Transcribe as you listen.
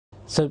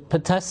So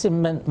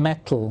potassium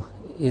metal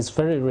is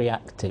very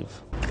reactive.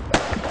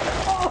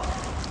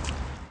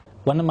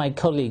 One of my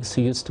colleagues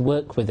who used to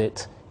work with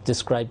it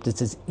described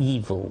it as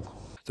evil.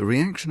 The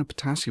reaction of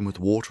potassium with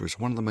water is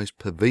one of the most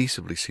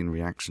pervasively seen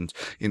reactions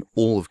in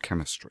all of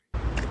chemistry.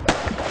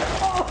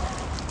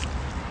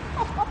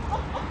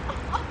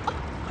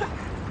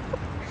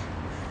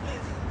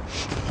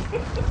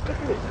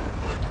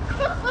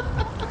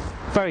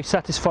 Very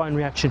satisfying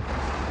reaction.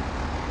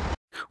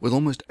 With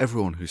almost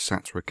everyone who's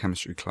sat through a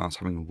chemistry class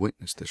having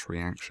witnessed this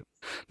reaction.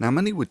 Now,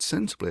 many would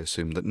sensibly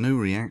assume that no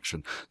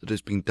reaction that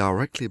has been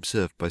directly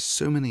observed by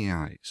so many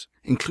eyes,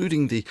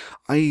 including the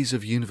eyes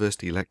of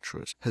university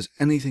lecturers, has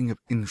anything of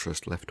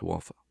interest left to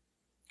offer.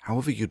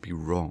 However, you'd be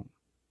wrong.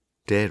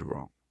 Dead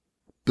wrong.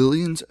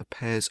 Billions of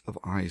pairs of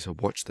eyes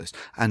have watched this,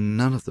 and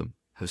none of them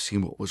have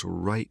seen what was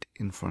right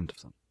in front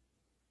of them.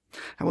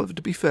 However,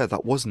 to be fair,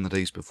 that was in the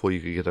days before you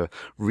could get a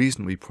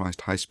reasonably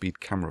priced high-speed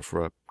camera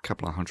for a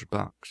couple of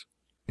 $100.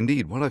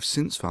 Indeed, what I've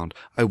since found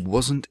I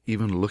wasn't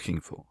even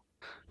looking for,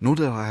 nor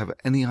did I have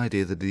any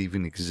idea that it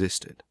even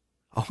existed.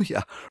 Oh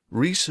yeah,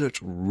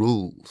 research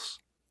rules.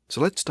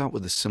 So let's start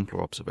with the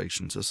simpler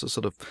observations as a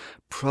sort of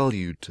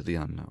prelude to the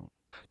unknown.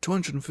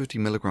 250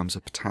 milligrams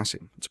of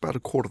potassium, it's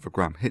about 1/4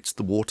 gram, hits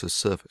the water's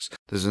surface.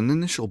 There's an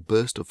initial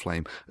burst of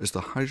flame as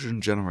the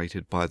hydrogen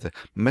generated by the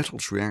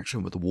metal's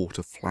reaction with the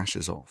water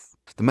flashes off.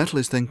 The metal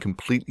is then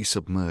completely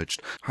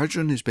submerged.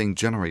 Hydrogen is being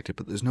generated,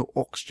 but there's no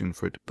oxygen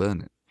for it to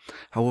burn it.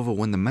 However,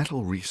 when the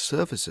metal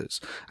resurfaces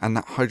and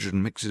that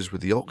hydrogen mixes with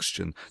the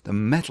oxygen, the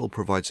metal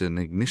provides an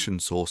ignition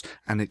source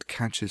and it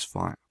catches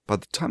fire. By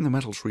the time the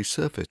metal's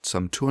resurfaced,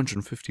 some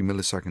 250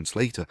 milliseconds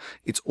later,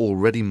 it's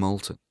already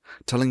molten,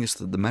 telling us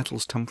that the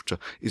metal's temperature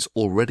is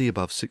already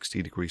above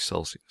 60 degrees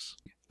Celsius.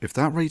 If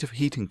that rate of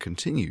heating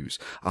continues,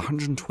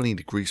 120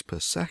 degrees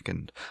per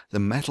second, the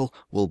metal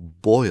will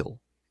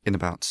boil in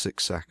about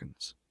 6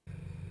 seconds.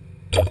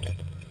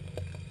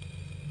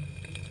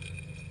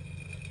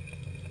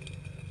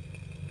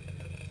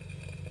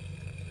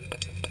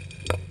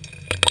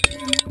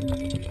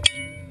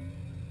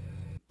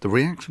 The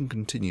reaction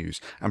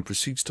continues and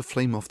proceeds to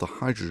flame off the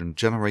hydrogen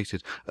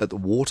generated at the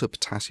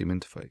water-potassium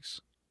interface.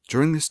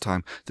 During this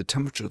time, the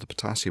temperature of the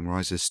potassium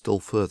rises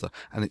still further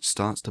and it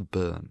starts to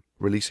burn,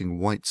 releasing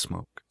white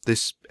smoke.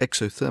 This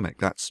exothermic,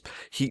 that's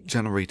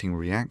heat-generating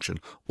reaction,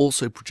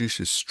 also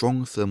produces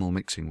strong thermal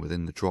mixing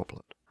within the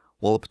droplet.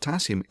 While the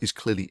potassium is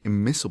clearly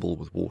immiscible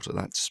with water,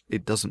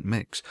 it doesn't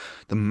mix,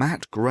 the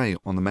matte grey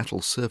on the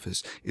metal's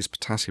surface is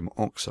potassium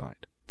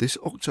oxide. This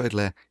oxide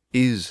layer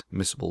is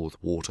miscible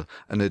with water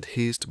and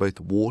adheres to both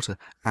the water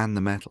and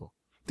the metal.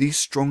 These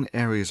strong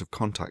areas of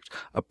contact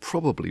are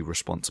probably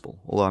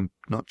responsible, although I'm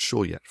not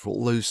sure yet, for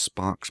all those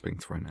sparks being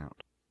thrown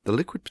out. The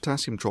liquid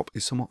potassium drop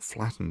is somewhat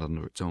flattened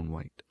under its own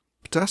weight.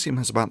 Potassium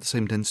has about the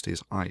same density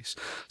as ice,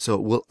 so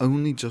it will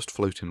only just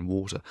float in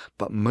water,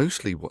 but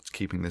mostly what's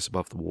keeping this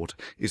above the water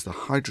is the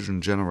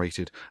hydrogen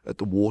generated at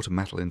the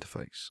water-metal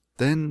interface.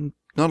 Then,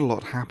 not a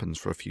lot happens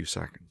for a few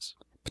seconds.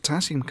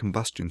 Potassium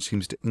combustion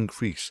seems to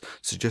increase,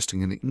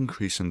 suggesting an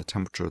increase in the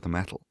temperature of the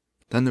metal.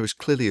 Then there is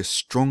clearly a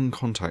strong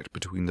contact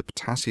between the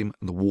potassium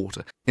and the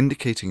water,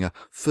 indicating a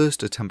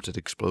first attempted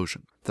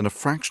explosion. Then a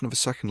fraction of a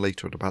second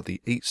later, at about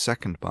the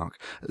 8-second mark,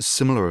 a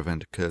similar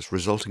event occurs,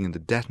 resulting in the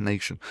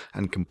detonation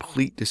and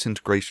complete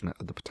disintegration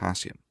of the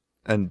potassium,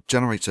 and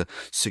generates a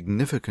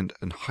significant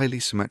and highly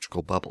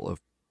symmetrical bubble of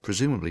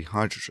presumably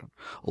hydrogen,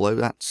 although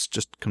that's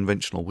just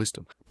conventional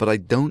wisdom. But I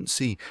don't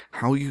see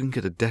how you can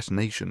get a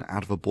detonation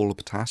out of a ball of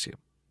potassium.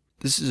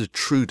 This is a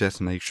true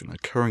detonation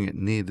occurring at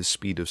near the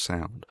speed of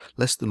sound.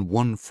 Less than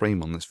 1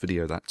 frame on this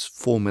video, that's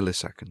 4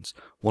 milliseconds.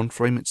 1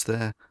 frame it's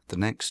there, the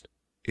next,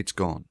 it's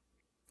gone.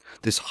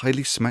 This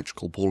highly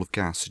symmetrical ball of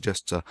gas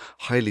suggests a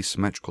highly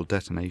symmetrical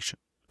detonation.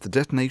 The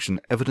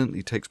detonation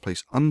evidently takes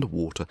place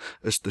underwater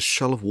as the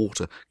shell of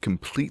water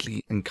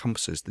completely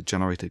encompasses the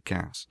generated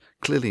gas,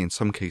 clearly in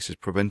some cases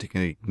preventing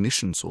an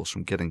ignition source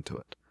from getting to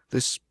it.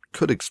 This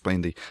could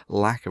explain the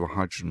lack of a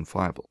hydrogen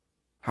fireball.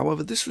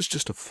 However, this was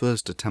just a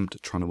first attempt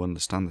at trying to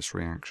understand this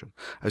reaction.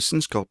 I've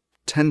since got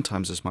 10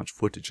 times as much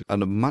footage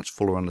and a much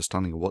fuller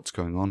understanding of what's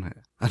going on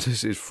here. And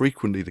as is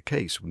frequently the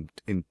case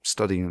in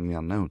studying the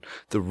unknown,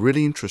 the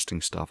really interesting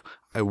stuff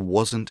I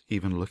wasn't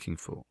even looking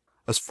for.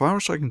 As far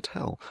as I can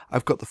tell,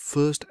 I've got the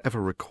first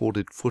ever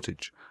recorded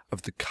footage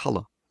of the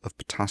colour of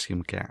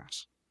potassium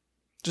gas.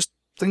 Just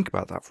think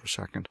about that for a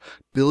second.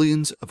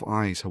 Billions of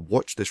eyes have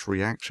watched this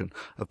reaction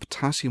of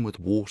potassium with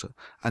water,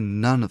 and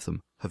none of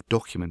them have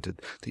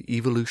documented the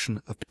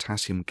evolution of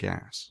potassium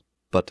gas.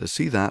 But to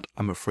see that,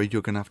 I'm afraid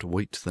you're going to have to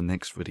wait to the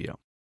next video.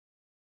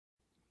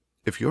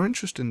 If you're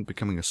interested in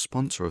becoming a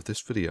sponsor of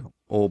this video,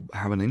 or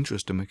have an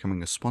interest in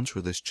becoming a sponsor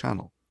of this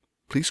channel,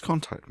 please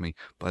contact me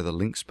by the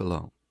links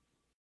below.